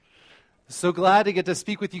So glad to get to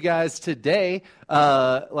speak with you guys today.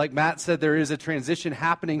 Like Matt said, there is a transition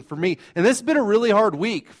happening for me. And this has been a really hard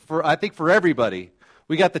week, I think, for everybody.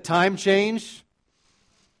 We got the time change.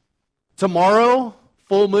 Tomorrow,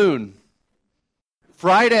 full moon.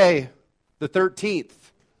 Friday, the 13th.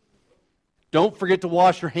 Don't forget to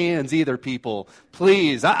wash your hands either, people.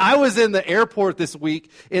 Please. I was in the airport this week,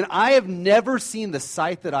 and I have never seen the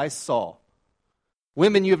sight that I saw.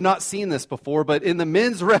 Women, you have not seen this before, but in the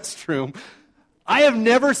men's restroom, I have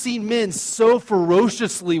never seen men so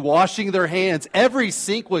ferociously washing their hands. Every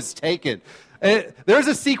sink was taken. There's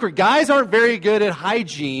a secret. Guys aren't very good at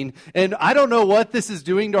hygiene, and I don't know what this is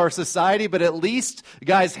doing to our society, but at least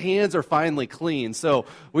guys' hands are finally clean. So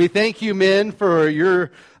we thank you, men, for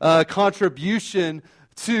your contribution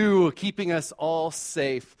to keeping us all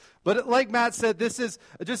safe. But like Matt said, this is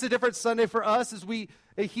just a different Sunday for us as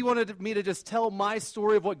he wanted me to just tell my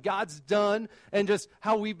story of what God's done and just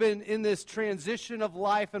how we've been in this transition of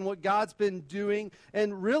life and what God's been doing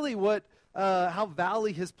and really how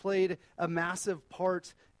Valley has played a massive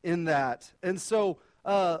part in that. And so,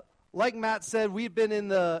 like Matt said, we've been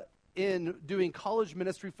in doing college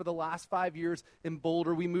ministry for the last 5 years in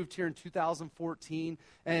Boulder. We moved here in 2014,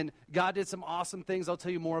 and God did some awesome things. I'll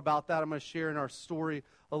tell you more about that. I'm going to share in our story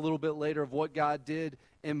a little bit later of what God did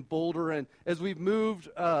in Boulder. And as we've moved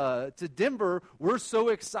to Denver, we're so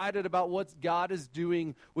excited about what God is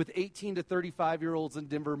doing with 18 to 35-year-olds in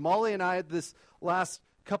Denver. Molly and I, this last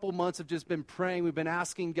couple months, have just been praying. We've been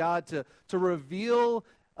asking God to reveal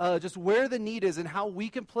just where the need is and how we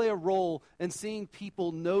can play a role in seeing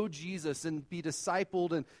people know Jesus and be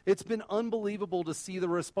discipled. And it's been unbelievable to see the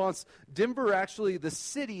response. Denver, actually, the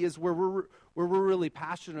city is where we're really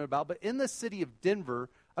passionate about. But in the city of Denver,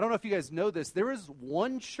 I don't know if you guys know this, there is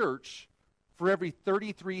one church for every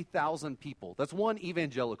 33,000 people. That's one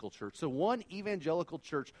evangelical church. So one evangelical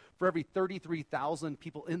church for every 33,000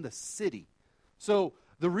 people in the city. So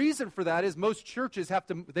the reason for that is most churches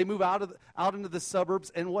they move out into the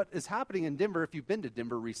suburbs, and what is happening in Denver, if you've been to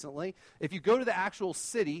Denver recently, if you go to the actual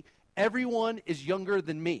city, everyone is younger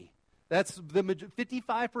than me. That's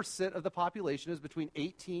 55% of the population is between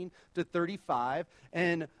 18 to 35,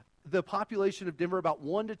 and the population of Denver, about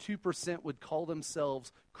 1% to 2% would call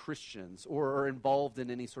themselves Christians or are involved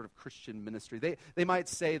in any sort of Christian ministry. They might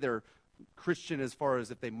say they're Christian as far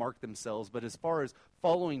as if they mark themselves, but as far as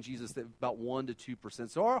following Jesus, about 1% to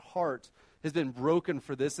 2%. So our heart has been broken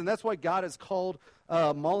for this, and that's why God has called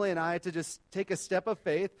Molly and I to just take a step of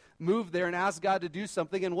faith, move there, and ask God to do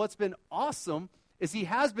something. And what's been awesome is He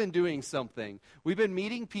has been doing something. We've been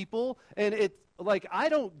meeting people, and I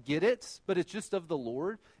don't get it, but it's just of the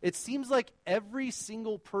Lord. It seems like every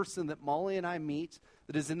single person that Molly and I meet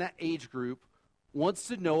that is in that age group wants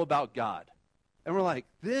to know about God. And we're like,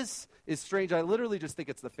 this is strange. I literally just think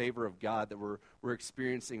it's the favor of God that we're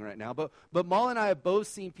experiencing right now. But Molly and I have both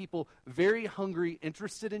seen people very hungry,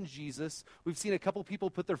 interested in Jesus. We've seen a couple people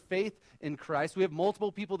put their faith in Christ. We have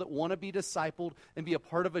multiple people that want to be discipled and be a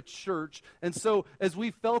part of a church. And so as we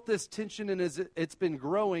felt this tension and as it's been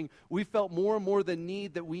growing, we felt more and more the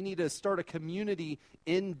need that we need to start a community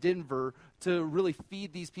in Denver to really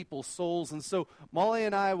feed these people's souls. And so Molly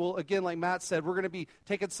and I will, again, like Matt said, we're going to be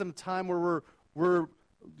taking some time where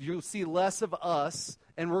you'll see less of us,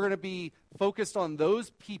 and we're going to be focused on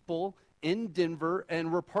those people in Denver,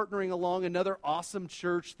 and we're partnering along another awesome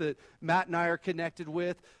church that Matt and I are connected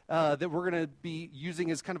with that we're going to be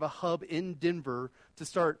using as kind of a hub in Denver to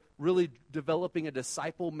start really developing a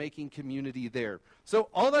disciple-making community there. So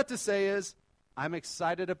all that to say is I'm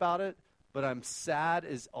excited about it, but I'm sad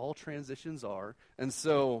as all transitions are, and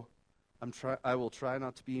so I will try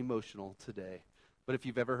not to be emotional today. But if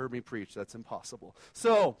you've ever heard me preach, that's impossible.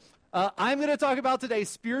 So I'm going to talk about today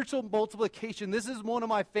spiritual multiplication. This is one of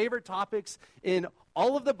my favorite topics in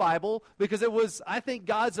all of the Bible because it was, I think,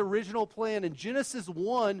 God's original plan. In Genesis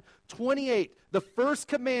 1:28, the first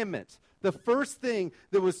commandment, the first thing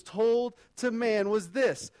that was told to man was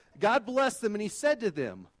this. God blessed them, and He said to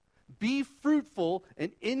them, "Be fruitful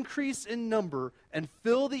and increase in number and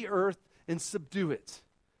fill the earth and subdue it."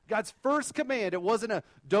 God's first command, it wasn't a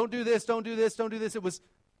don't do this, don't do this, don't do this. It was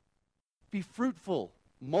be fruitful,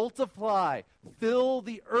 multiply, fill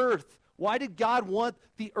the earth. Why did God want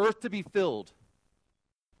the earth to be filled?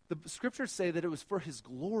 The scriptures say that it was for His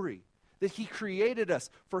glory, that He created us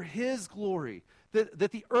for His glory,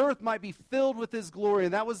 that the earth might be filled with His glory.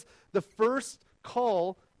 And that was the first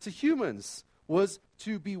call to humans, was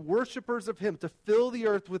to be worshipers of Him, to fill the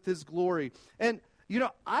earth with His glory. And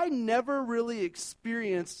I never really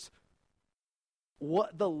experienced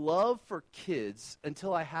what the love for kids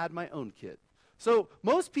until I had my own kid. So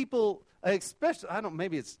most people especially, I don't,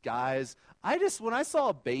 maybe it's guys. When I saw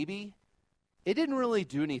a baby, it didn't really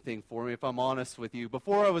do anything for me, if I'm honest with you.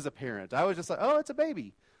 Before I was a parent, I was just like, oh, it's a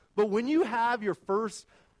baby. But when you have your first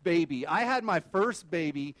baby, I had my first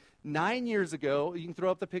baby 9 years ago. You can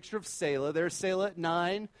throw up the picture of Selah. There's Selah at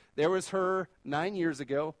 9. There was her 9 years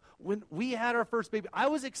ago. When we had our first baby, I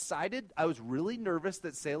was excited. I was really nervous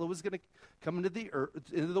that Selah was going to come into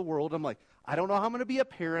the world. I'm like, I don't know how I'm going to be a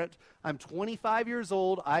parent. I'm 25 years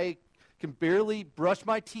old. I can barely brush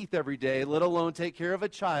my teeth every day, let alone take care of a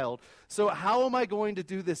child. So how am I going to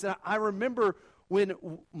do this? And I remember when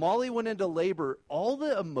Molly went into labor, all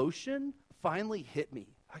the emotion finally hit me.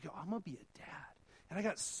 I go, I'm going to be a dad. And I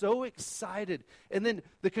got so excited. And then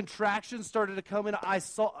the contractions started to come in. I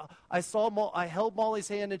held Molly's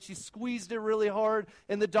hand and she squeezed it really hard.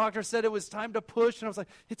 And the doctor said it was time to push. And I was like,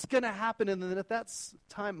 it's going to happen. And then at that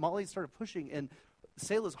time, Molly started pushing and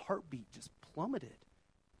Selah's heartbeat just plummeted.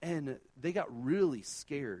 And they got really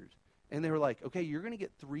scared. And they were like, okay, you're going to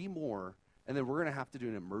get 3 more. And then we're going to have to do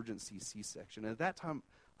an emergency C-section. And at that time,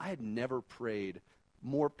 I had never prayed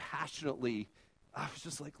more passionately. I was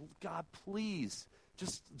just like, God, please,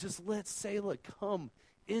 just let Selah come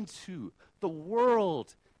into the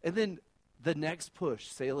world. And then the next push,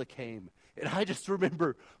 Selah came. And I just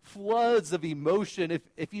remember floods of emotion.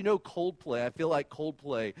 If you know Coldplay, I feel like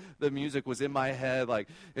Coldplay, the music was in my head. Like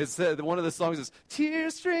it said, one of the songs is,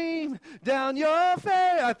 tears stream down your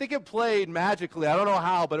face. I think it played magically. I don't know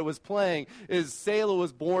how, but it was playing as Selah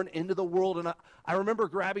was born into the world. And I remember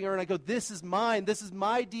grabbing her and I go, this is mine. This is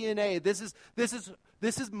my DNA. This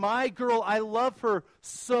is my girl. I love her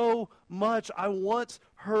so much. I want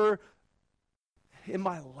her in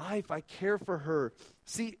my life. I care for her.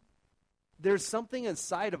 See, there's something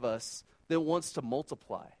inside of us that wants to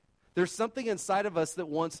multiply. There's something inside of us that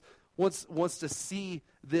wants to see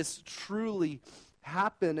this truly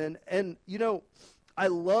happen. And you know, I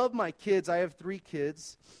love my kids. I have 3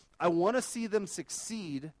 kids. I want to see them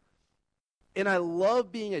succeed, and I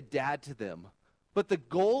love being a dad to them. But the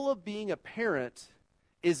goal of being a parent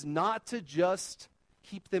is not to just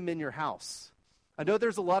keep them in your house. I know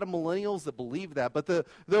there's a lot of millennials that believe that, but the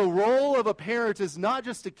role of a parent is not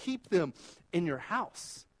just to keep them in your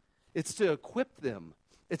house. It's to equip them.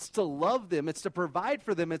 It's to love them. It's to provide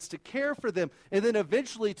for them. It's to care for them. And then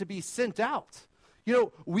eventually to be sent out. You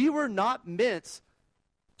know, we were not meant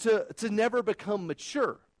to never become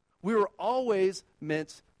mature. We were always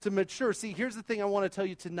meant to mature. See, here's the thing I want to tell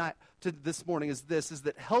you this morning is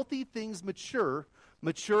that healthy things mature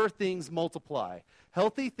things multiply.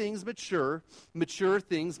 Healthy things mature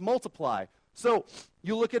things multiply. So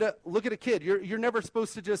you look at a kid. You're never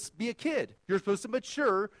supposed to just be a kid. You're supposed to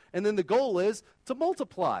mature, and then the goal is to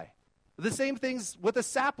multiply. The same things with a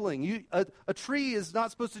sapling. A tree is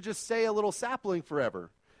not supposed to just stay a little sapling forever.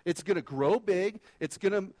 It's going to grow big. If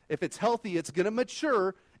it's healthy, it's going to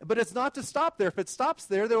mature. But it's not to stop there. If it stops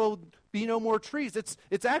there, there will be no more trees.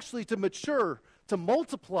 It's actually to mature, to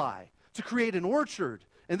multiply, to create an orchard.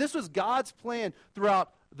 And this was God's plan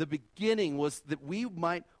throughout the beginning, was that we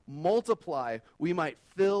might multiply, we might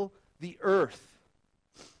fill the earth.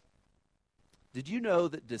 Did you know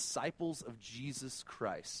that disciples of Jesus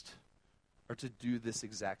Christ are to do this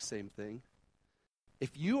exact same thing?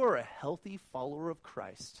 If you are a healthy follower of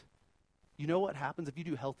Christ, you know what happens if you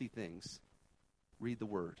do healthy things? Read the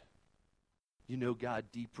Word. You know God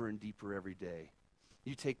deeper and deeper every day.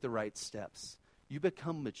 You take the right steps. You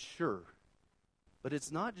become mature. But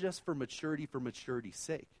it's not just for maturity's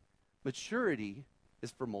sake. Maturity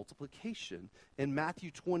is for multiplication. In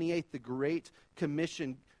Matthew 28, the Great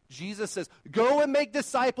Commission, Jesus says, go and make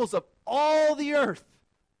disciples of all the earth.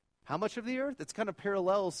 How much of the earth? It's kind of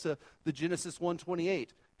parallels to the Genesis 1:28.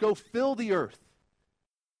 Go fill the earth.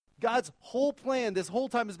 God's whole plan this whole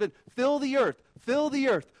time has been fill the earth, fill the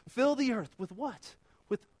earth, fill the earth. With what?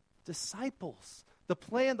 With disciples. The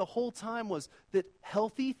plan the whole time was that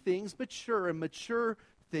healthy things mature and mature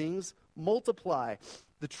things multiply.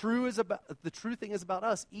 The true thing is about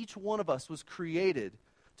us. Each one of us was created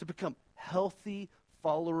to become healthy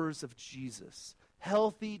followers of Jesus,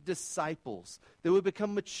 healthy disciples that would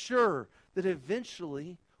become mature, that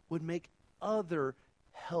eventually would make other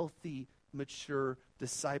healthy, mature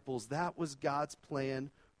disciples. That was God's plan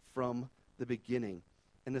from the beginning.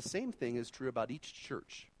 And the same thing is true about each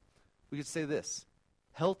church. We could say this: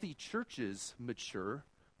 healthy churches mature,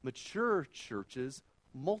 mature churches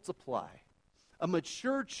multiply. A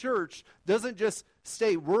mature church doesn't just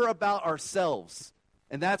say we're about ourselves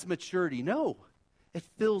and that's maturity. No, it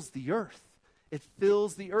fills the earth. It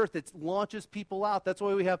fills the earth. It launches people out. That's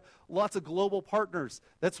why we have lots of global partners.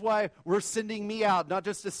 That's why we're sending me out, not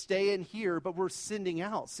just to stay in here, but we're sending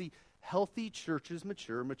out. See, healthy churches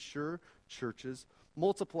mature, mature churches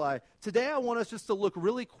multiply. Today I want us just to look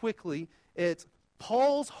really quickly at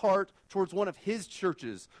Paul's heart towards one of his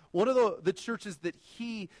churches, one of the churches that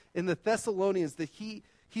he, in the Thessalonians, that he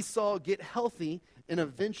saw get healthy and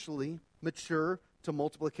eventually mature to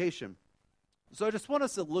multiplication. So I just want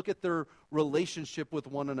us to look at their relationship with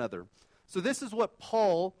one another. So this is what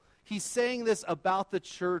Paul, he's saying this about the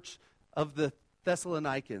church of the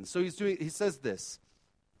Thessalonians. So he says this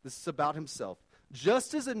is about himself.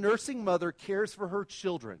 Just as a nursing mother cares for her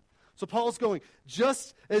children. So Paul's going,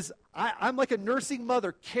 just as I'm like a nursing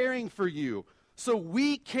mother caring for you, so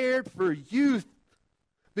we cared for you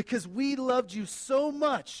because we loved you so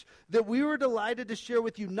much that we were delighted to share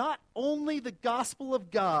with you not only the gospel of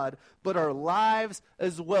God, but our lives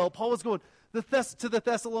as well. Paul was going to the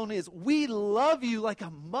Thessalonians, we love you like a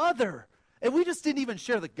mother. And we just didn't even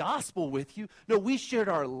share the gospel with you. No, we shared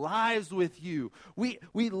our lives with you. We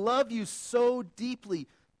love you so deeply.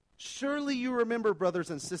 Surely you remember, brothers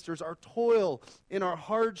and sisters, our toil and our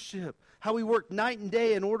hardship, how we worked night and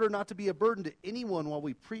day in order not to be a burden to anyone while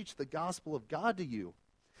we preach the gospel of God to you.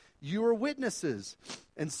 You are witnesses,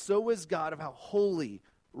 and so is God, of how holy,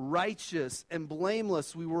 righteous, and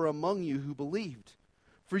blameless we were among you who believed.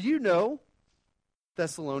 For you know,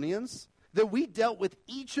 Thessalonians, that we dealt with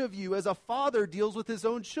each of you as a father deals with his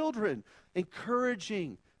own children,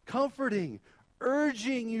 encouraging, comforting,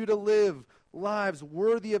 urging you to live lives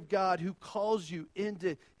worthy of God who calls you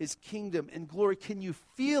into his kingdom and glory. Can you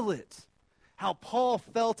feel it? How Paul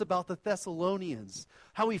felt about the Thessalonians,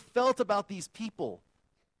 how he felt about these people.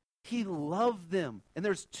 He loved them. And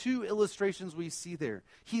there's two illustrations we see there.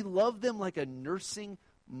 He loved them like a nursing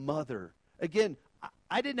mother. Again,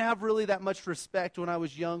 I didn't have really that much respect when I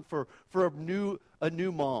was young for a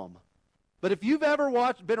new mom. But if you've ever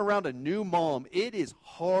been around a new mom, it is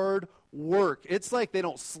hard work. It's like they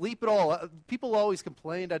don't sleep at all. People always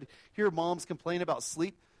complain. I'd hear moms complain about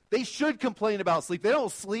sleep. They should complain about sleep. They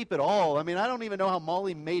don't sleep at all. I mean, I don't even know how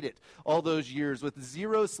Molly made it all those years with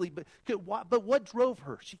zero sleep. But what drove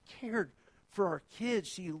her? She cared for our kids.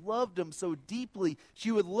 She loved them so deeply.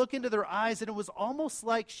 She would look into their eyes, and it was almost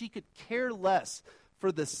like she could care less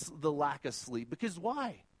for the lack of sleep. Because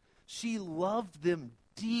why? She loved them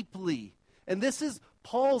deeply. And this is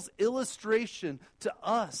Paul's illustration to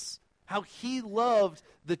us, how he loved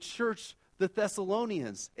the church, the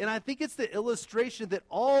Thessalonians. And I think it's the illustration that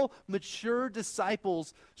all mature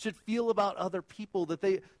disciples should feel about other people, that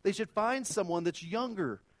they should find someone that's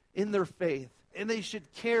younger in their faith, and they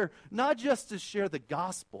should care not just to share the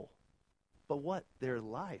gospel, but what? Their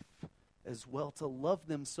life as well, to love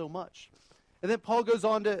them so much. And then Paul goes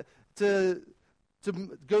on to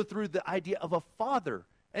go through the idea of a father.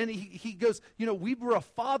 And he goes, we were a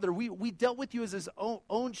father. We dealt with you as his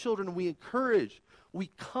own children. We encourage,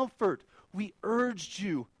 we comfort, we urged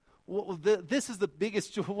you. Well, this is the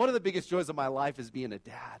biggest joy. One of the biggest joys of my life is being a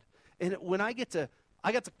dad. And when I got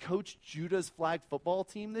to coach Judah's flag football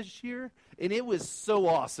team this year, and it was so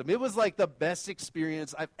awesome. It was like the best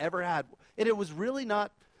experience I've ever had. And it was really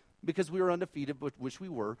not because we were undefeated, which we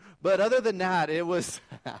were. But other than that, it was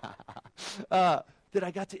that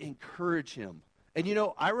I got to encourage him. And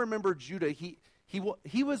I remember Judah, he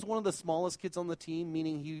was one of the smallest kids on the team,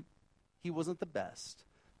 meaning he wasn't the best.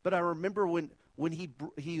 But I remember when he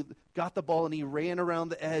got the ball and he ran around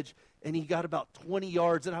the edge and he got about 20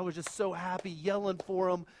 yards, and I was just so happy, yelling for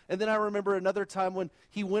him. And then I remember another time when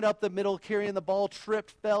he went up the middle carrying the ball,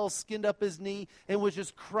 tripped, fell, skinned up his knee, and was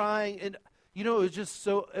just crying. And it was just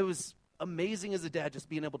it was amazing as a dad just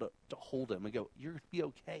being able to hold him and go, "You're going to be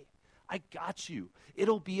okay. I got you.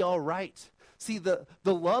 It'll be all right." See, the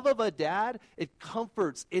love of a dad, it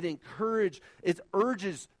comforts, it encourages, it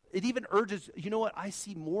urges, it even urges, you know what, I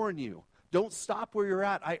see more in you. Don't stop where you're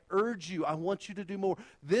at. I urge you. I want you to do more.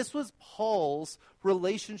 This was Paul's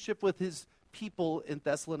relationship with his people in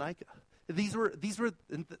Thessalonica. These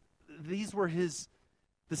were his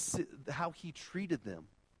how he treated them.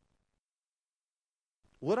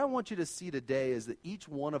 What I want you to see today is that each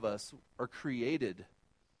one of us are created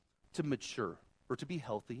to mature or to be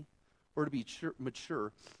healthy or to be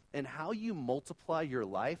mature. And how you multiply your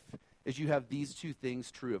life is you have these two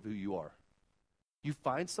things true of who you are. You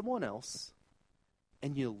find someone else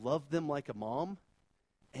and you love them like a mom,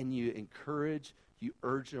 and you encourage, you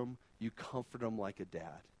urge them, you comfort them like a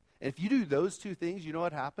dad. And if you do those two things, you know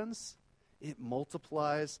what happens? It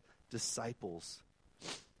multiplies disciples.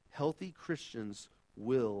 Healthy Christians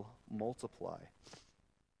will multiply.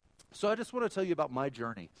 So I just want to tell you about my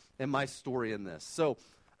journey and my story in this. So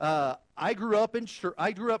I grew up in church.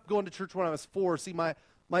 I grew up going to church when I was 4. See, my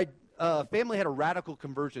family had a radical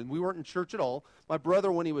conversion. We weren't in church at all. My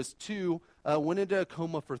brother, when he was 2, went into a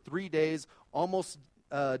coma for 3 days, almost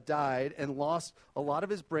died, and lost a lot of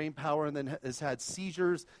his brain power, and then has had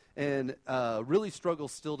seizures and really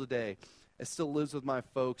struggles still today. It still lives with my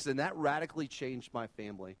folks, and that radically changed my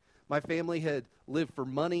family. My family had lived for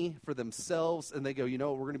money, for themselves, and they go, you know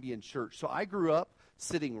what, we're going to be in church. So I grew up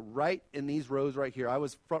sitting right in these rows right here. I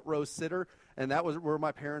was front row sitter, and that was where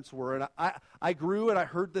my parents were. And I grew and I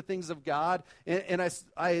heard the things of God, and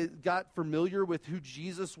I got familiar with who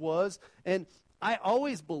Jesus was. And I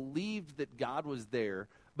always believed that God was there,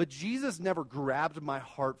 but Jesus never grabbed my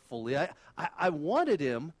heart fully. I wanted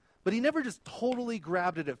him, but he never just totally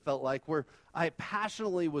grabbed it, it felt like, where I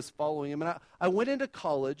passionately was following him. And I went into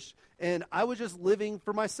college, and I was just living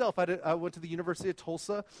for myself. I went to the University of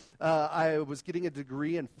Tulsa. I was getting a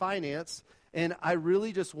degree in finance, and I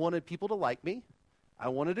really just wanted people to like me. I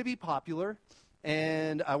wanted to be popular,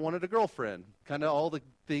 and I wanted a girlfriend, kind of all the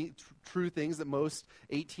true things that most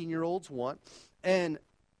 18-year-olds want. And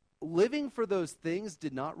living for those things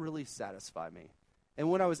did not really satisfy me. And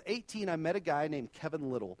when I was 18, I met a guy named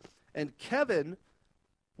Kevin Little. And Kevin,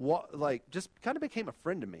 just kind of became a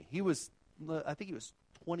friend to me. I think he was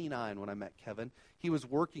 29 when I met Kevin. He was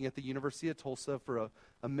working at the University of Tulsa for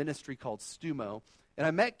a ministry called Stumo. And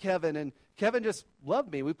I met Kevin, and Kevin just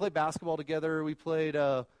loved me. We played basketball together. We played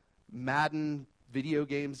Madden video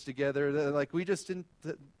games together. We just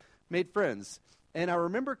made friends. And I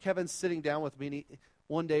remember Kevin sitting down with me, and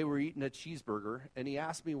one day we were eating a cheeseburger, and he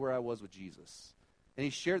asked me where I was with Jesus. And he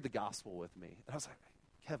shared the gospel with me. And I was like,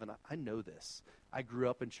 Kevin, I know this. I grew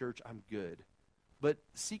up in church. I'm good. But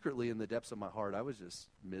secretly in the depths of my heart, I was just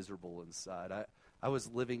miserable inside. I was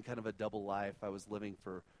living kind of a double life. I was living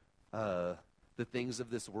for the things of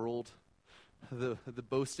this world, the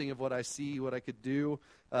boasting of what I see, what I could do,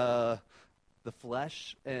 the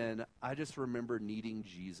flesh. And I just remember needing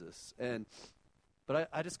Jesus. But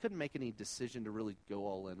I just couldn't make any decision to really go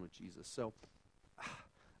all in with Jesus. So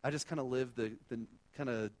I just kind of lived the kind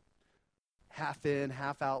of half in,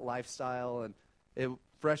 half out lifestyle. And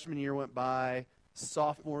freshman year went by.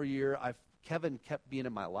 Sophomore year, Kevin kept being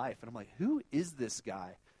in my life. And I'm like, who is this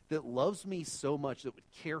guy that loves me so much, that would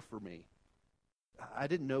care for me? I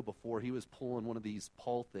didn't know before he was pulling one of these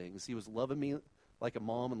Paul things. He was loving me like a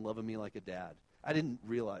mom and loving me like a dad. I didn't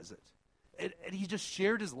realize it. And he just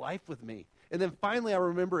shared his life with me. And then finally, I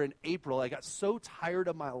remember in April, I got so tired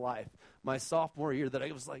of my life, my sophomore year, that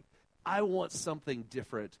I was like, I want something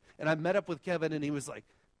different. And I met up with Kevin, and he was like,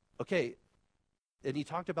 okay. And he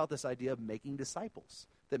talked about this idea of making disciples,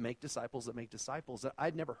 that make disciples that make disciples.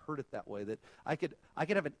 I'd never heard it that way, that I could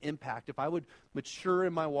have an impact. If I would mature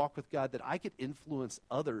in my walk with God, that I could influence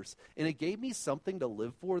others. And it gave me something to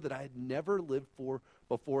live for that I had never lived for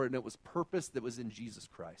before, and it was purpose that was in Jesus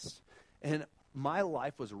Christ. And my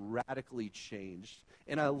life was radically changed.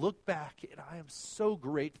 And I look back, and I am so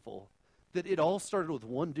grateful that it all started with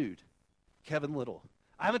one dude, Kevin Little.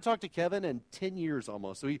 I haven't talked to Kevin in 10 years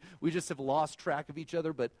almost. So we just have lost track of each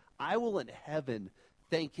other. But I will in heaven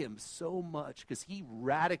thank him so much, because he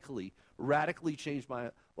radically changed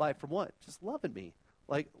my life from what? Just loving me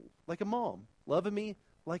like a mom, loving me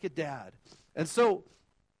like a dad. And so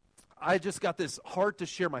I just got this heart to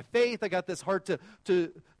share my faith. I got this heart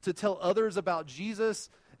to tell others about Jesus.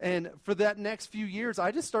 And for that next few years,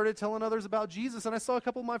 I just started telling others about Jesus. And I saw a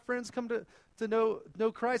couple of my friends come to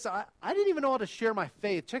know Christ. I didn't even know how to share my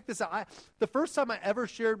faith. Check this out. The first time I ever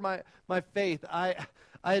shared my faith, I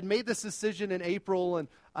had made this decision in April, and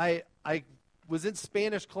I was in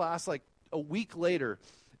Spanish class like a week later.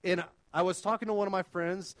 And I was talking to one of my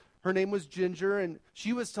friends. Her name was Ginger, and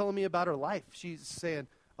she was telling me about her life. She's saying,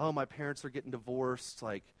 oh, my parents are getting divorced.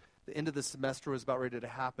 Like, the end of the semester was about ready to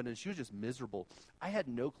happen, and she was just miserable. I had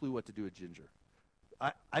no clue what to do with Ginger.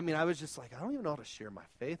 I mean, I was just like, I don't even know how to share my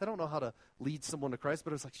faith. I don't know how to lead someone to Christ,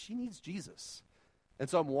 but I was like, she needs Jesus. And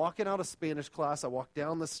so I'm walking out of Spanish class. I walk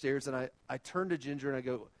down the stairs, and I turn to Ginger, and I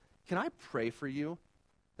go, can I pray for you?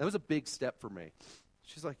 That was a big step for me.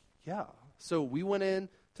 She's like, yeah. So we went in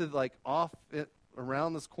to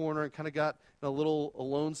around this corner and kind of got in a little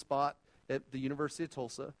alone spot at the University of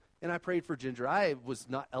Tulsa. And I prayed for Ginger. I was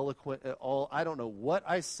not eloquent at all. I don't know what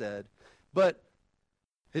I said, but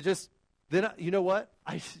it just, then you know what?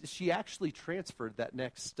 She actually transferred that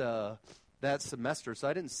next, that semester, so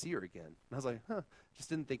I didn't see her again. And I was like, just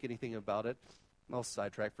didn't think anything about it. I'll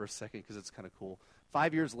sidetrack for a second because it's kind of cool.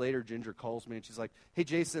 5 years later, Ginger calls me, and she's like, hey,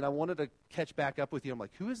 Jason, I wanted to catch back up with you. I'm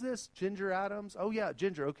like, who is this? Ginger Adams? Oh, yeah,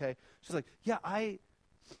 Ginger, okay. She's like, yeah, do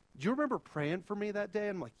you remember praying for me that day?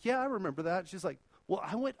 And I'm like, yeah, I remember that. She's like, Well,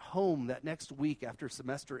 I went home that next week after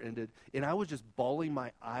semester ended, and I was just bawling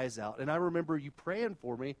my eyes out. And I remember you praying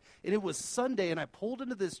for me, and it was Sunday, and I pulled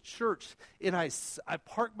into this church, and I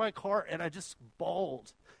parked my car, and I just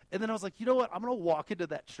bawled. And then I was like, you know what? I'm going to walk into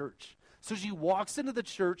that church. So she walks into the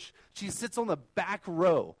church. She sits on the back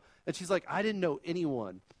row, and she's like, I didn't know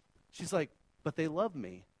anyone. She's like, but they love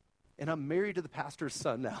me. And I'm married to the pastor's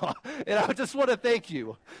son now. And I just want to thank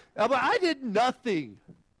you. I did nothing.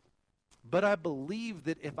 But I believe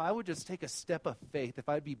that if I would just take a step of faith, if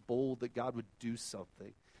I'd be bold, that God would do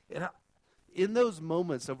something. And in those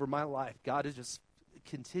moments over my life, God has just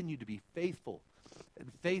continued to be faithful and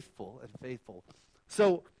faithful and faithful.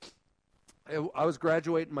 So I was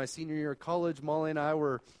graduating my senior year of college. Molly and I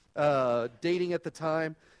were dating at the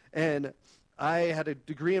time. And I had a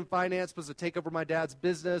degree in finance, was to take over my dad's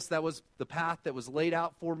business. That was the path that was laid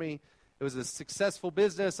out for me. It was a successful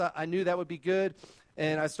business. I knew that would be good.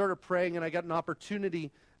 And I started praying, and I got an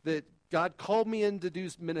opportunity that God called me in to do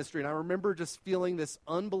ministry. And I remember just feeling this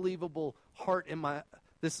unbelievable heart in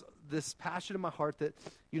this passion in my heart that,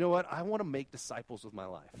 you know what, I want to make disciples with my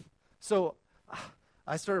life. So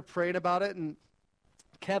I started praying about it, and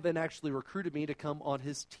Kevin actually recruited me to come on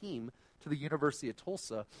his team to the University of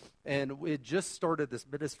Tulsa. And we had just started this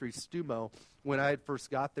ministry, Stumo, when I had first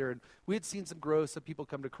got there. And we had seen some growth, some people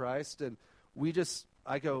come to Christ. And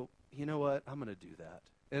I go, you know what, I'm going to do that.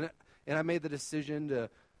 And I made the decision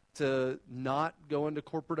to not go into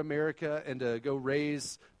corporate America and to go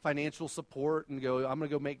raise financial support and go, I'm going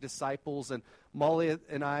to go make disciples. And Molly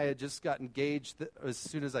and I had just got engaged as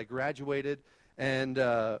soon as I graduated. And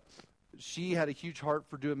she had a huge heart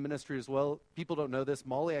for doing ministry as well. People don't know this.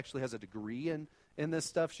 Molly actually has a degree in this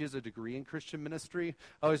stuff. She has a degree in Christian ministry.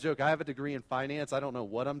 I always joke, I have a degree in finance. I don't know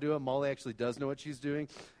what I'm doing. Molly actually does know what she's doing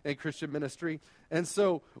in Christian ministry. And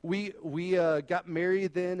so we got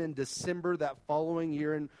married then in December that following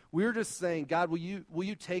year, and we were just saying, God, will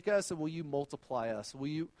you take us and will you multiply us? Will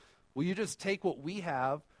you just take what we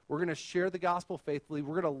have? We're going to share the gospel faithfully.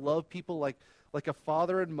 We're going to love people like a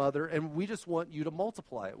father and mother, and we just want you to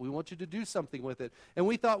multiply it. We want you to do something with it. And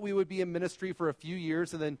we thought we would be in ministry for a few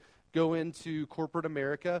years and then go into corporate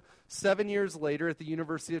America. 7 years later at the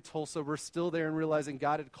University of Tulsa, we're still there and realizing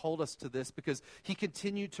God had called us to this because he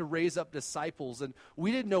continued to raise up disciples. And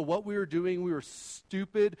we didn't know what we were doing. We were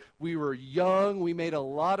stupid. We were young. We made a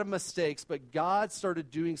lot of mistakes. But God started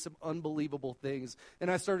doing some unbelievable things. And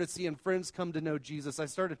I started seeing friends come to know Jesus. I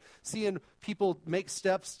started seeing people make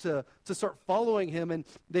steps to start following him. And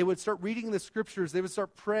they would start reading the scriptures. They would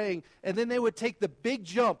start praying. And then they would take the big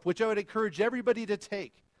jump, which I would encourage everybody to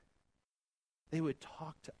take. They would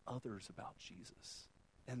talk to others about Jesus.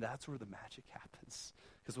 And that's where the magic happens.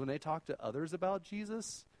 Because when they talk to others about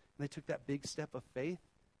Jesus, and they took that big step of faith,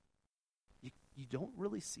 you don't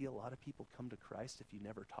really see a lot of people come to Christ if you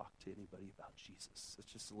never talk to anybody about Jesus.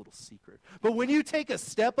 It's just a little secret. But when you take a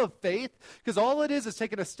step of faith, because all it is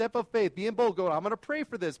taking a step of faith, being bold, going, I'm going to pray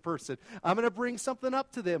for this person. I'm going to bring something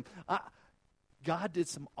up to them. God did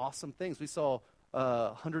some awesome things. We saw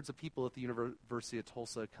hundreds of people at the University of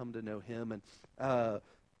Tulsa come to know him. And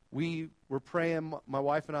we were praying, my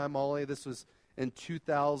wife and I, Molly, this was in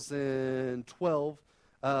 2012.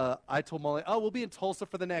 I told Molly, we'll be in Tulsa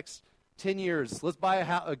for the next 10 years. Let's buy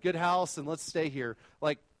a good house and let's stay here.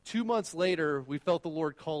 Like 2 months later, we felt the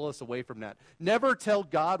Lord call us away from that. Never tell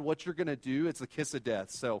God what you're going to do. It's the kiss of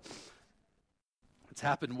death. So it's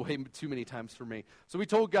happened way too many times for me. So we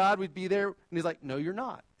told God we'd be there, and he's like, no, you're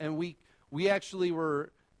not. And we actually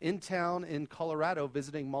were in town in Colorado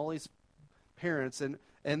visiting Molly's parents, and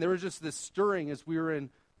there was just this stirring as we were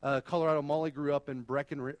in Colorado. Molly grew up in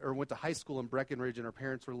went to high school in Breckenridge, and her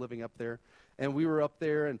parents were living up there. And we were up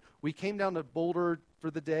there, and we came down to Boulder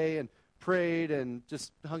for the day and prayed and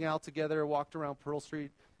just hung out together, walked around Pearl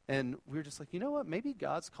Street, and we were just like, you know what, maybe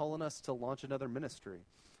God's calling us to launch another ministry.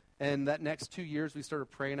 And that next 2 years, we started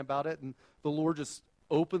praying about it, and the Lord just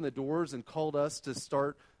opened the doors and called us to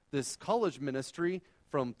start this college ministry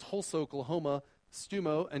from Tulsa, Oklahoma,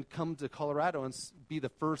 Stumo, and come to Colorado and be the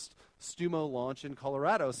first Stumo launch in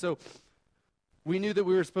Colorado. So we knew that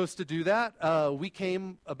we were supposed to do that. We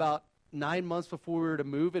came about 9 months before we were to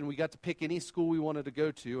move, and we got to pick any school we wanted to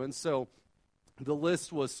go to. And so the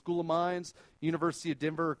list was School of Mines, University of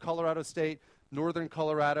Denver, Colorado State, Northern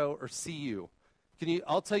Colorado, or CU.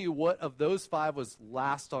 I'll tell you what of those five was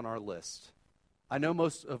last on our list. I know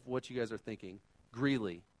most of what you guys are thinking.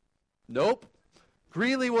 Greeley. Nope.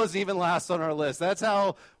 Greeley wasn't even last on our list. That's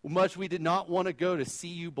how much we did not want to go to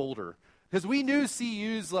CU Boulder. Because we knew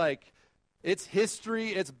CU's, like, its history,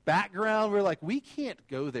 its background. We're like, we can't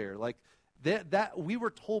go there. Like, that we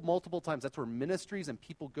were told multiple times that's where ministries and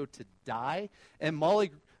people go to die. And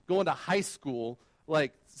Molly going to high school,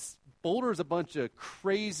 like Boulder's a bunch of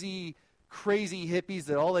crazy hippies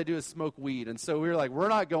that all they do is smoke weed. And so we were like, we're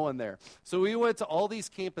not going there. So we went to all these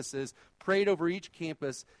campuses, prayed over each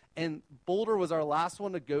campus, and Boulder was our last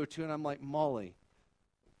one to go to. And I'm like, Molly,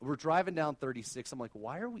 we're driving down 36. I'm like,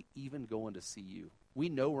 why are we even going to see you? We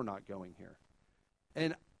know we're not going here.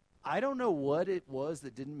 And I don't know what it was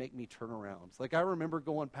that didn't make me turn around. Like, I remember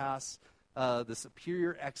going past the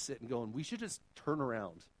Superior exit and going, we should just turn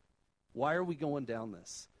around. Why are we going down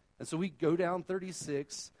this? And so we go down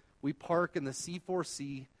 36. We park in the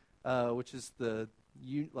C4C, which is the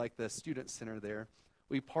student center there.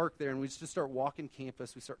 We park there, and we just start walking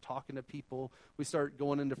campus. We start talking to people. We start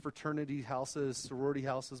going into fraternity houses, sorority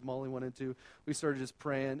houses Molly went into. We started just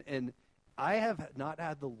praying. And I have not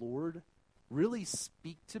had the Lord really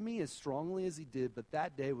speak to me as strongly as he did, but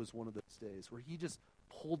that day was one of those days where he just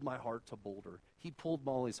pulled my heart to Boulder. He pulled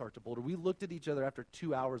Molly's heart to Boulder. We looked at each other after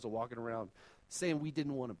 2 hours of walking around saying we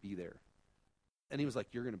didn't want to be there. And he was like,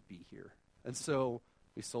 you're going to be here. And so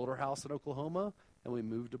we sold our house in Oklahoma, and we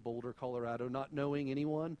moved to Boulder, Colorado, not knowing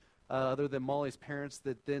anyone other than Molly's parents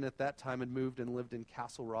that then at that time had moved and lived in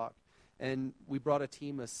Castle Rock. And we brought a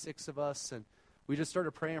team of 6 of us, and we just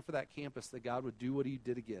started praying for that campus that God would do what he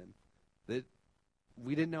did again. That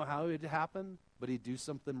we didn't know how it would happen, but he'd do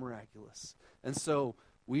something miraculous. And so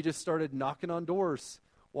we just started knocking on doors,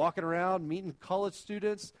 walking around, meeting college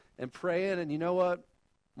students, and praying. And you know what?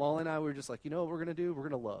 Molly and I were just like, you know what we're going to do? We're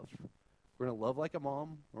going to love. We're going to love like a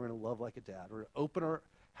mom. We're going to love like a dad. We're going to open our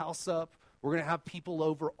house up. We're going to have people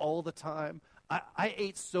over all the time. I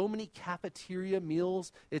ate so many cafeteria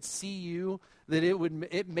meals at CU that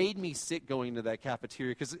it made me sick going to that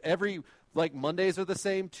cafeteria because Mondays are the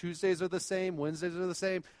same, Tuesdays are the same, Wednesdays are the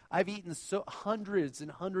same. I've eaten hundreds and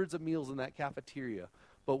hundreds of meals in that cafeteria.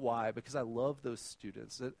 But why? Because I love those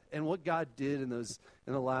students. And what God did in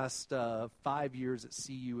the last 5 years at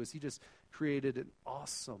CU is he just created an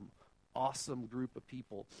awesome group of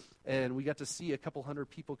people. And we got to see a couple hundred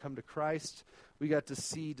people come to Christ. We got to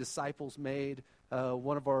see disciples made.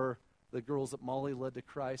 One of the girls that Molly led to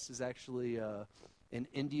Christ is actually in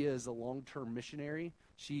India as a long-term missionary.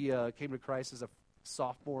 She came to Christ as a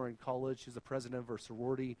sophomore in college. She was the president of her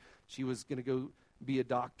sorority. She was going to go be a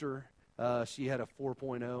doctor. She had a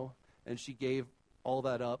 4.0, and she gave all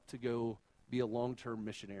that up to go be a long-term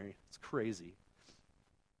missionary. It's crazy.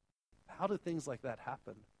 How do things like that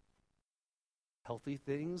happen? Healthy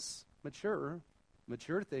things mature.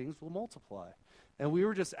 Mature things will multiply. And we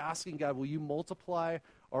were just asking God, will you multiply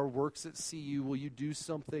our works at CU? Will you do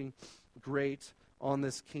something great on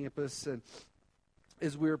this campus? And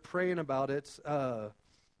as we were praying about it,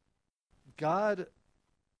 God,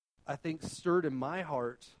 I think, stirred in my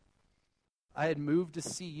heart. I had moved to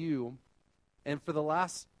CU, and for the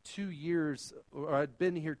last 2 years, or I'd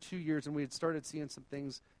been here 2 years, and we had started seeing some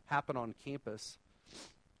things happen on campus.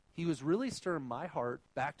 He was really stirring my heart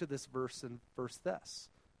back to this verse in 1 Thess,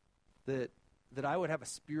 that I would have a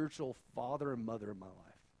spiritual father and mother in my life.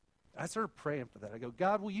 I started praying for that. I go,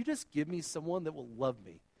 God, will you just give me someone that will love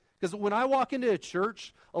me? Because when I walk into a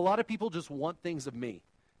church, a lot of people just want things of me.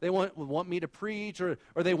 They want me to preach, or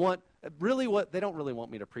they want, they don't really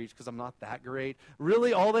want me to preach because I'm not that great.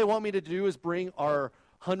 Really, all they want me to do is bring our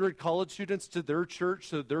 100 college students to their church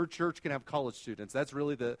so their church can have college students. That's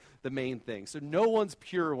really the main thing. So no one's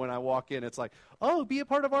pure when I walk in. It's like, oh, be a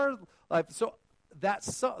part of our life. So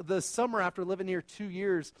the summer after living here 2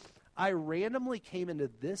 years, I randomly came into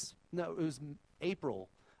it was April.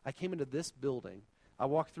 I came into this building. I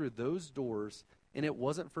walked through those doors, and it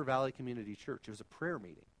wasn't for Valley Community Church. It was a prayer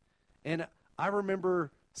meeting. And I remember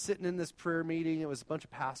sitting in this prayer meeting. It was a bunch of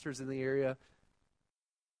pastors in the area.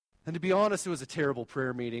 And to be honest, it was a terrible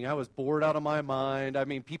prayer meeting. I was bored out of my mind. I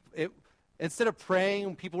mean, instead of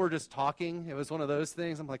praying, people were just talking. It was one of those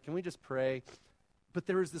things. I'm like, can we just pray? But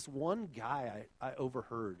there was this one guy I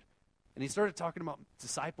overheard. And he started talking about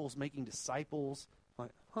disciples making disciples. I'm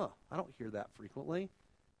like, I don't hear that frequently.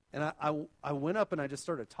 And I went up and I just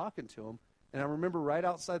started talking to him. And I remember right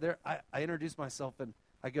outside there, I introduced myself and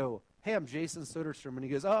I go, hey, I'm Jason Soderstrom. And he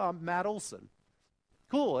goes, oh, I'm Matt Olson.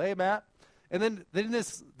 Cool, hey, Matt. And then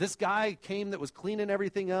this guy came that was cleaning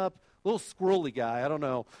everything up, little squirrely guy, I don't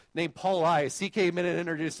know, named Paul Ice. He came in and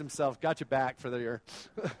introduced himself, got you back for the year.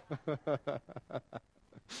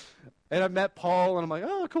 And I met Paul, and I'm like,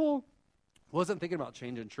 oh, cool. Wasn't thinking about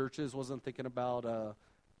changing churches, wasn't thinking about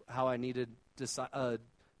how I needed a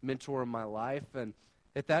mentor in my life. And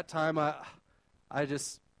at that time, I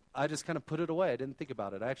just kind of put it away. I didn't think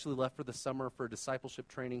about it. I actually left for the summer for a discipleship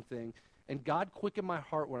training thing. And God quickened my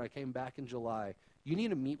heart when I came back in July. You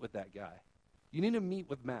need to meet with that guy. You need to meet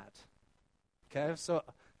with Matt. Okay, so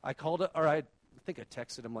I called it, or I think I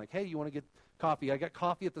texted him like, hey, you want to get coffee? I got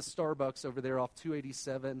coffee at the Starbucks over there off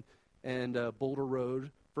 287 and Boulder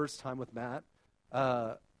Road, first time with Matt.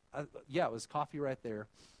 It was coffee right there.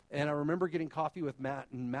 And I remember getting coffee with Matt,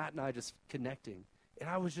 and Matt and I just connecting. And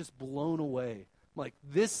I was just blown away. I'm like,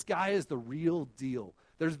 this guy is the real deal.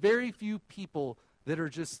 There's very few people that are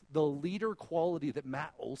just the leader quality that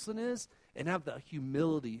Matt Olson is and have the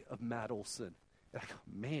humility of Matt Olson. And I go,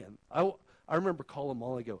 man, I remember calling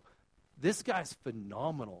Molly and go, this guy's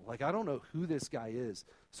phenomenal. Like, I don't know who this guy is.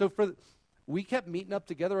 So we kept meeting up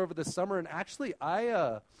together over the summer, and actually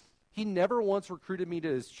he never once recruited me to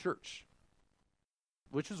his church,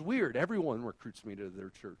 which is weird. Everyone recruits me to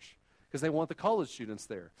their church because they want the college students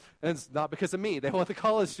there. And it's not because of me. They want the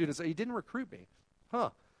college students. He didn't recruit me.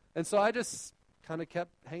 And so I just kind of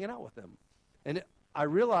kept hanging out with him. And I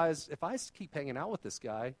realized if I keep hanging out with this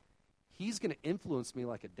guy, he's going to influence me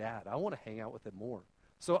like a dad. I want to hang out with him more.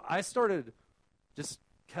 So I just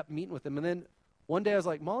kept meeting with him. And then one day I was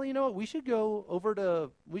like, Molly, you know what? We should go over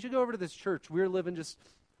to this church. We were living just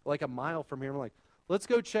like a mile from here. I'm like, let's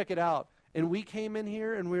go check it out. And we came in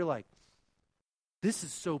here and we were like, this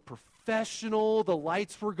is so professional. The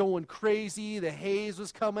lights were going crazy. The haze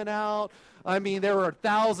was coming out. I mean, there were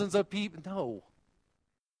thousands of people. No.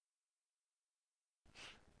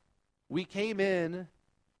 We came in,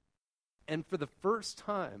 and for the first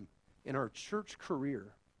time in our church career,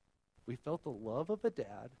 we felt the love of a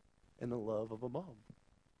dad and the love of a mom.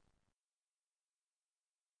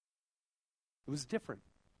 It was different.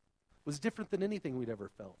 It was different than anything we'd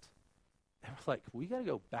ever felt. And we're like, we got to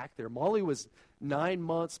go back there. Molly was 9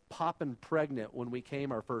 months popping pregnant when we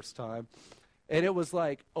came our first time. And it was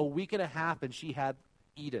like a week and a half, and she had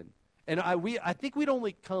Eden. And I think we'd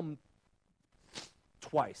only come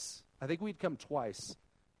twice. I think we'd come twice.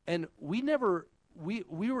 And we had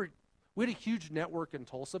a huge network in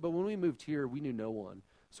Tulsa, but when we moved here, we knew no one.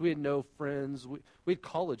 So we had no friends. We had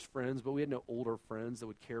college friends, but we had no older friends that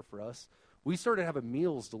would care for us. We started having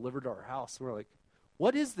meals delivered to our house. And we're like,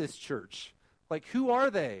 what is this church? Like, who are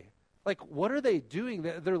they? Like, what are they doing?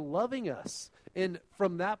 They're loving us. And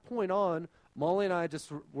from that point on, Molly and I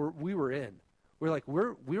we were in. We're like,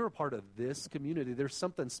 we were part of this community. There's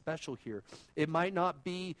something special here. It might not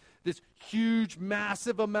be this huge,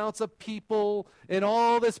 massive amounts of people and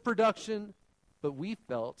all this production, but we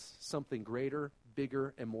felt something greater,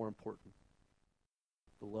 bigger, and more important.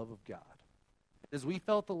 The love of God. As we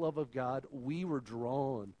felt the love of God, we were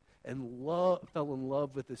drawn and fell in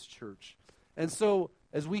love with this church. And so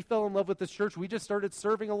as we fell in love with this church, we just started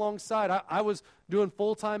serving alongside. I was doing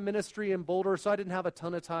full-time ministry in Boulder, so I didn't have a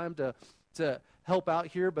ton of time to help out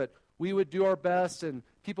here, but we would do our best, and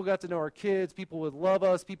people got to know our kids. People would love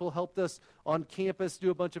us. People helped us on campus do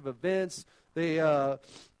a bunch of events. They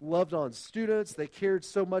loved on students. They cared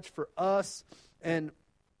so much for us, and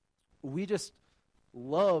we just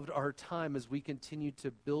loved our time as we continued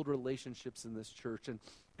to build relationships in this church. And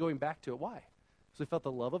going back to it, why? Because we felt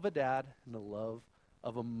the love of a dad and the love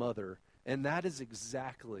of a mother. And that is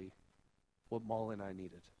exactly what Molly and I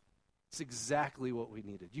needed. It's exactly what we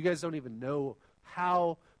needed. You guys don't even know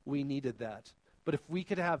how we needed that. But if we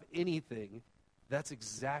could have anything, that's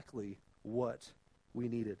exactly what we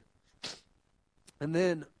needed. And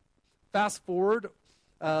then fast forward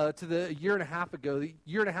to the year and a half ago. The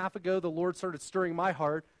year and a half ago, the Lord started stirring my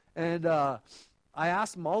heart. And I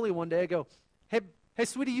asked Molly one day, I go, hey,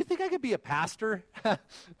 sweetie, you think I could be a pastor?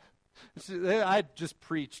 I just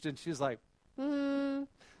preached, and she's like,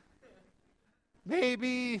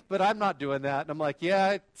 maybe, but I'm not doing that. And I'm like,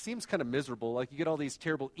 yeah, it seems kind of miserable. Like, you get all these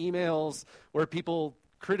terrible emails where people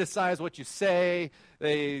criticize what you say.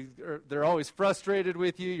 They're always frustrated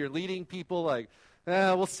with you. You're leading people like,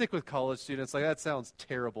 we'll stick with college students. Like, that sounds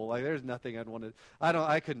terrible. Like, there's nothing I'd want to.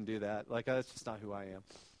 I couldn't do that. Like, that's just not who I am.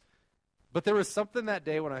 But there was something that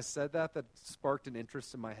day when I said that sparked an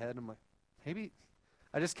interest in my head. I'm like, maybe.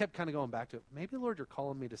 I just kept kind of going back to it. Maybe, Lord, you're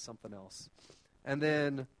calling me to something else. And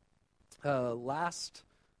then last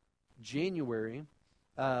January,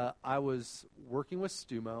 I was working with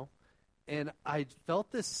Stumo, and I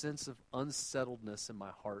felt this sense of unsettledness in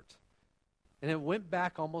my heart. And it went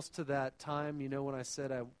back almost to that time, when I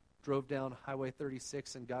said I drove down Highway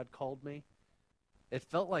 36 and God called me. It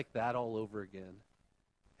felt like that all over again.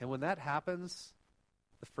 And when that happens,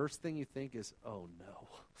 the first thing you think is, oh no.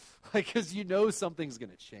 Because something's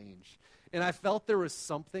going to change. And I felt there was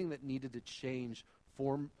something that needed to change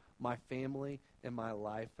for my family and my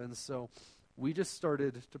life. And so we just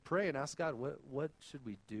started to pray and ask God, what should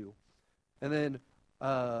we do? And then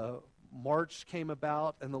March came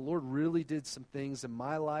about, and the Lord really did some things in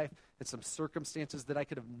my life and some circumstances that I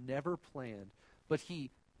could have never planned. But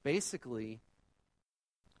he basically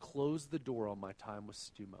closed the door on my time with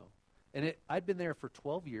Stumo. And I'd been there for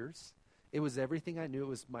 12 years. It was everything I knew. It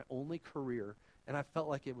was my only career, and I felt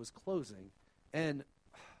like it was closing. And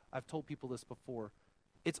I've told people this before.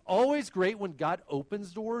 It's always great when God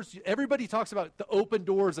opens doors. Everybody talks about the open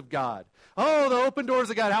doors of God. Oh, the open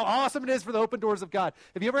doors of God. How awesome it is for the open doors of God.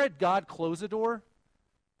 Have you ever had God close a door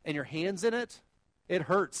and your hand's in it? It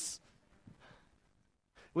hurts.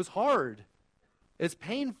 It was hard. It's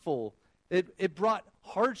painful. It brought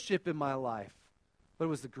hardship in my life. But it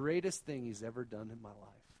was the greatest thing he's ever done in my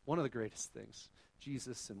life. One of the greatest things.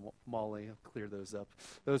 Jesus and Molly, I'll clear those up.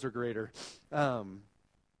 Those are greater. But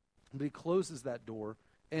he closes that door.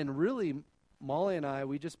 And really, Molly and I,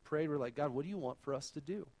 we just prayed. We're like, God, what do you want for us to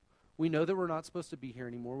do? We know that we're not supposed to be here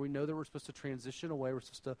anymore. We know that we're supposed to transition away. We're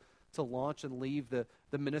supposed to launch and leave. The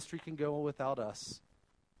ministry can go without us.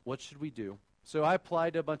 What should we do? So I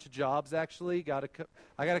applied to a bunch of jobs, actually. I got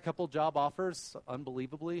a couple job offers,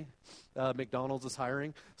 unbelievably. McDonald's is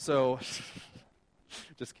hiring. So,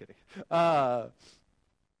 just kidding.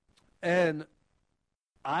 And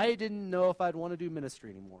I didn't know if I'd want to do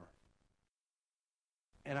ministry anymore.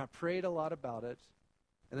 And I prayed a lot about it.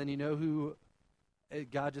 And then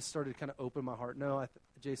God just started to kind of open my heart. No,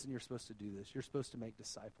 Jason, you're supposed to do this. You're supposed to make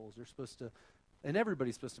disciples. You're supposed to, and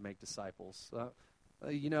everybody's supposed to make disciples.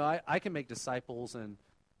 I can make disciples and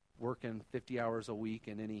working 50 hours a week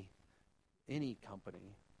in any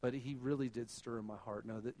company. But he really did stir in my heart.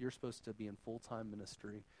 No, that you're supposed to be in full-time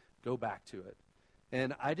ministry. Go back to it.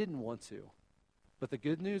 And I didn't want to. But the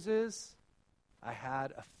good news is I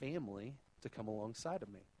had a family to come alongside of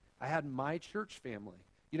me. I had my church family.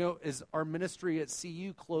 As our ministry at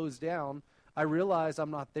CU closed down, I realized I'm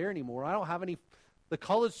not there anymore. I don't have any, the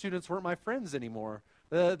college students weren't my friends anymore.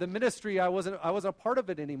 The ministry, I wasn't a part of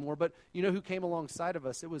it anymore. But you know who came alongside of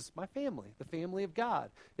us? It was my family, the family of God.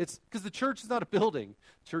 It's because the church is not a building.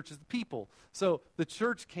 Church is the people. So the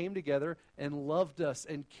church came together and loved us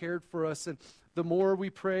and cared for us. And the more we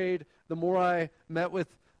prayed, the more I met with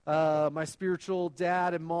my spiritual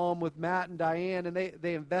dad and mom, with Matt and Diane, and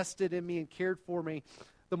they invested in me and cared for me.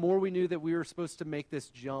 The more we knew that we were supposed to make this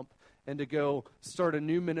jump and to go start a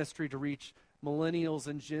new ministry to reach millennials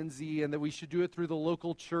and Gen Z, and that we should do it through the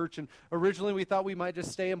local church. And originally we thought we might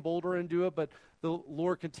just stay in Boulder and do it, but the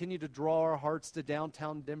Lord continued to draw our hearts to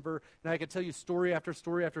downtown Denver. And I could tell you story after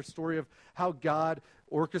story after story of how God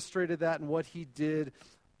orchestrated that and what he did.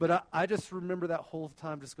 But I just remember that whole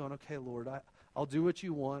time just going, okay, Lord, I'll do what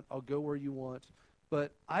you want. I'll go where you want.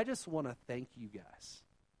 But I just want to thank you guys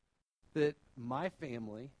that my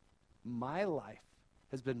family, my life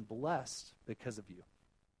has been blessed because of you.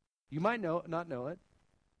 You might not know it.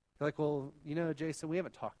 You're like, well, Jason, we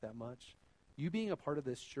haven't talked that much. You being a part of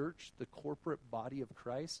this church, the corporate body of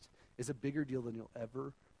Christ, is a bigger deal than you'll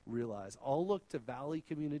ever realize. I'll look to Valley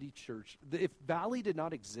Community Church. If Valley did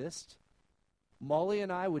not exist, Molly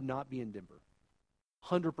and I would not be in Denver.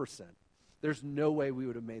 100%. There's no way we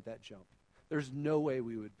would have made that jump. There's no way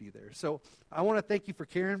we would be there. So I want to thank you for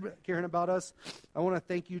caring about us. I want to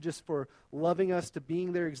thank you just for loving us, to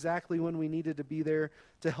being there exactly when we needed to be there,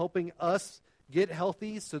 to helping us get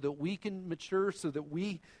healthy so that we can mature, so that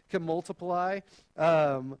we can multiply.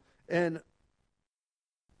 And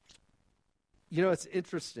it's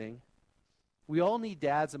interesting. We all need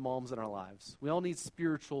dads and moms in our lives. We all need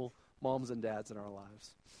spiritual moms and dads in our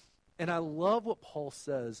lives. And I love what Paul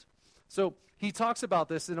says. So he talks about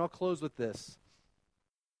this, and I'll close with this.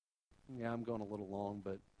 Yeah, I'm going a little long,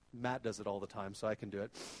 but Matt does it all the time, so I can do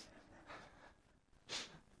it.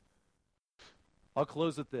 I'll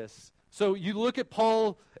close with this. So you look at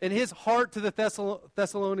Paul and his heart to the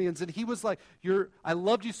Thessalonians, and he was like, I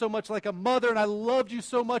loved you so much like a mother, and I loved you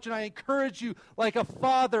so much, and I encourage you like a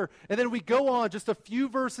father. And then we go on just a few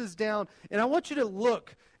verses down, and I want you to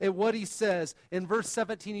look at what he says. In verse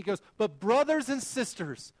 17, he goes, but brothers and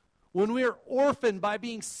sisters, when we are orphaned by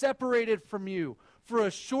being separated from you for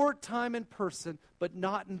a short time in person, but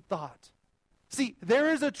not in thought. See, there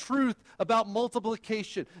is a truth about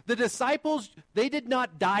multiplication. The disciples, they did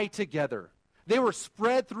not die together. They were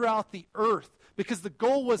spread throughout the earth because the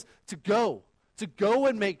goal was to go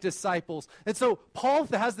and make disciples. And so Paul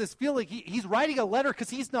has this feeling, he's writing a letter because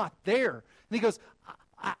he's not there. And he goes,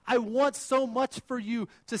 I want so much for you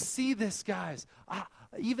to see this, guys.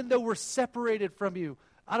 Even though we're separated from you,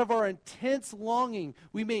 out of our intense longing,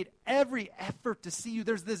 we made every effort to see you.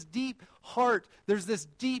 There's this deep heart. There's this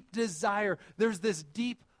deep desire. There's this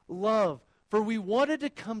deep love. For we wanted to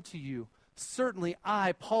come to you. Certainly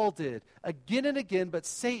I, Paul, did again and again, but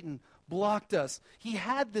Satan blocked us. He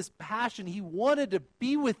had this passion. He wanted to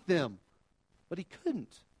be with them, but he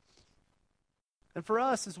couldn't. And for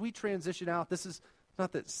us, as we transition out, this is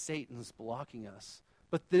not that Satan's blocking us,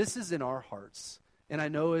 but this is in our hearts, and I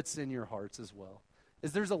know it's in your hearts as well,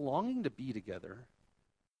 is there's a longing to be together.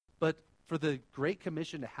 But for the Great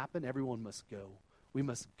Commission to happen, everyone must go. We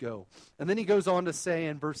must go. And then he goes on to say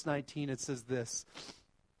in verse 19, it says this.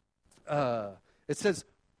 It says,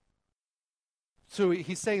 so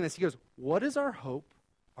he's saying this. He goes, what is our hope,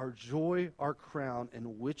 our joy, our crown,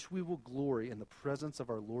 in which we will glory in the presence of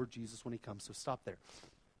our Lord Jesus when he comes? So stop there.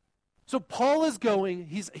 So Paul is going,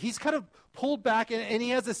 he's kind of pulled back, and he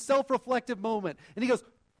has a self-reflective moment. And he goes,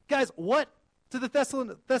 guys, what? To the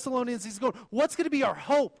Thessalonians, he's going, what's going to be our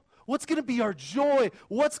hope? What's going to be our joy?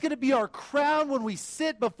 What's going to be our crown when we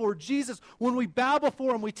sit before Jesus? When we bow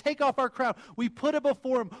before him, we take off our crown, we put it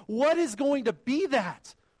before him. What is going to be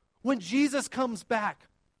that when Jesus comes back?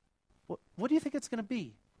 What do you think it's going to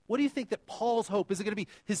be? What do you think that Paul's hope is? It going to be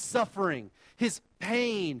his suffering, his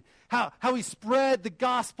pain, how he spread the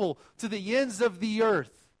gospel to the ends of the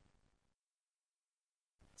earth?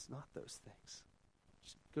 It's not those things.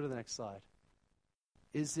 Just go to the next slide.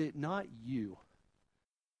 Is it not you?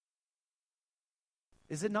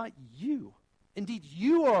 Is it not you? Indeed,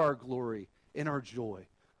 you are our glory and our joy.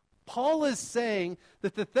 Paul is saying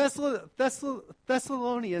that the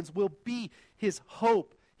Thessalonians will be his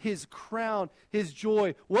hope, his crown, his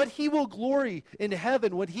joy. What he will glory in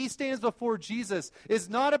heaven when he stands before Jesus is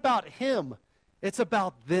not about him. It's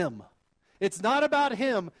about them. It's not about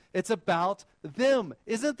him. It's about them.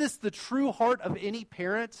 Isn't this the true heart of any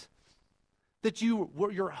parent? That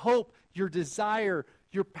your hope, your desire,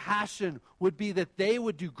 your passion would be that they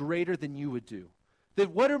would do greater than you would do.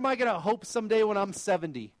 That what am I going to hope someday when I'm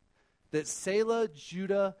 70? That Selah,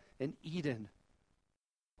 Judah, and Eden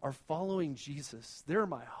are following Jesus. They're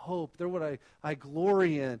my hope. They're what I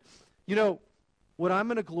glory in. You know, what I'm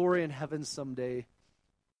going to glory in heaven someday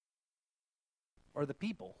are the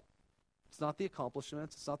people. It's not the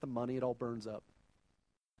accomplishments. It's not the money. It all burns up.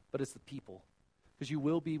 But it's the people. Because you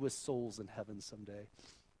will be with souls in heaven someday.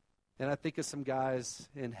 And I think of some guys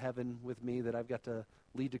in heaven with me that I've got to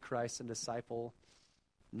lead to Christ and disciple.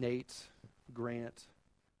 Nate, Grant,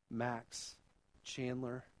 Max,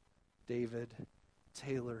 Chandler, David,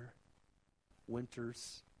 Taylor,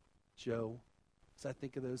 Winters, Joe. As I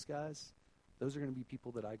think of those guys, those are going to be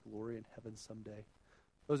people that I glory in heaven someday.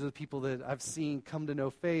 Those are the people that I've seen come to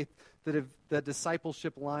know faith, that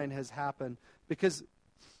discipleship line has happened. Because at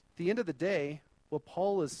the end of the day, what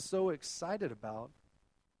Paul is so excited about,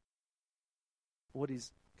 what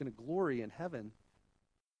he's going to glory in heaven,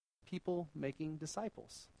 people making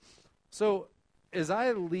disciples. So as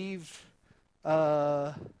I leave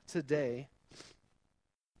today,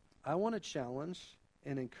 I want to challenge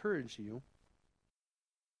and encourage you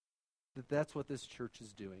that that's what this church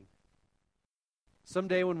is doing.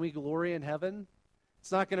 Someday when we glory in heaven,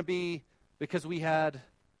 it's not going to be because we had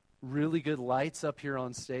really good lights up here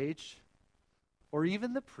on stage or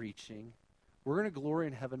even the preaching. We're going to glory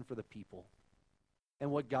in heaven for the people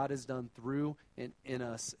and what God has done through and in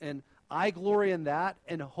us. And I glory in that,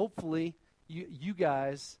 and hopefully you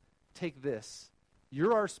guys take this.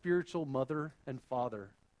 You're our spiritual mother and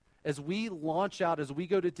father. As we launch out, as we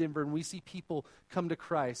go to Denver and we see people come to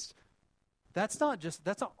Christ, that's not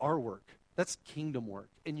our work. That's kingdom work,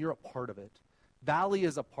 and you're a part of it. Valley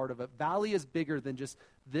is a part of it. Valley is bigger than just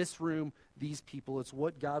this room, these people. It's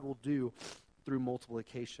what God will do through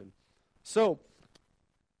multiplication. So,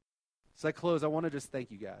 as I close, I want to just thank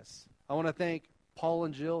you guys. I want to thank Paul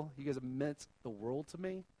and Jill. You guys have meant the world to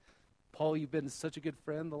me. Paul, you've been such a good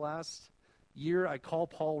friend the last year. I call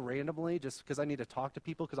Paul randomly just because I need to talk to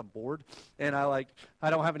people because I'm bored. And I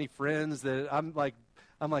don't have any friends that I'm like,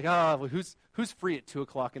 who's free at 2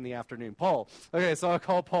 o'clock in the afternoon? Paul. Okay, so I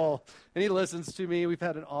call Paul, and he listens to me. We've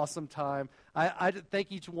had an awesome time. I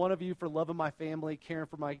thank each one of you for loving my family, caring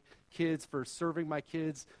for my kids, for serving my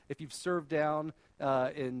kids. If you've served down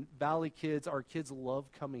in Valley Kids, our kids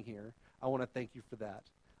love coming here. I want to thank you for that.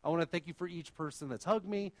 I want to thank you for each person that's hugged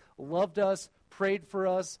me, loved us, prayed for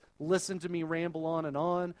us, listened to me ramble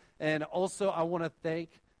on. And also, I want to thank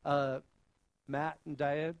Matt and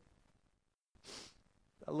Diane.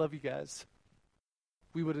 I love you guys.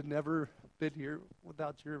 We would have never been here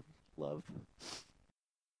without your love.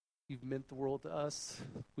 You've meant the world to us.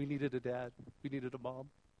 We needed a dad. We needed a mom.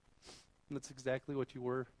 And that's exactly what you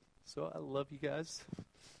were. So I love you guys.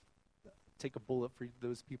 Take a bullet for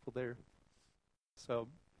those people there. So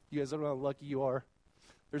you guys don't know how lucky you are.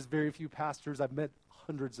 There's very few pastors. I've met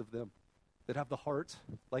hundreds of them that have the heart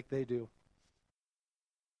like they do.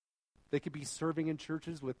 They could be serving in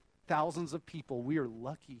churches with thousands of people. We are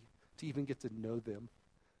lucky to even get to know them.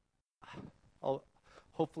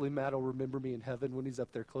 Hopefully Matt will remember me in heaven when he's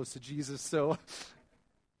up there close to Jesus, so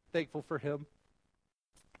thankful for him.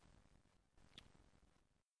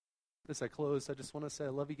 As I close, I just want to say I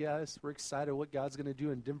love you guys. We're excited what God's going to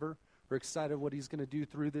do in Denver. We're excited what he's going to do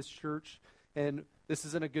through this church. And this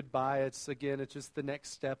isn't a goodbye. It's just the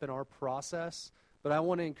next step in our process. But I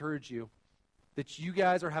want to encourage you that you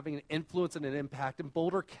guys are having an influence and an impact. And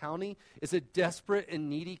Boulder County is a desperate and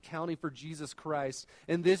needy county for Jesus Christ.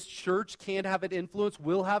 And this church can have an influence,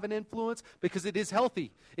 will have an influence, because it is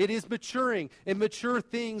healthy. It is maturing. And mature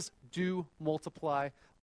things do multiply.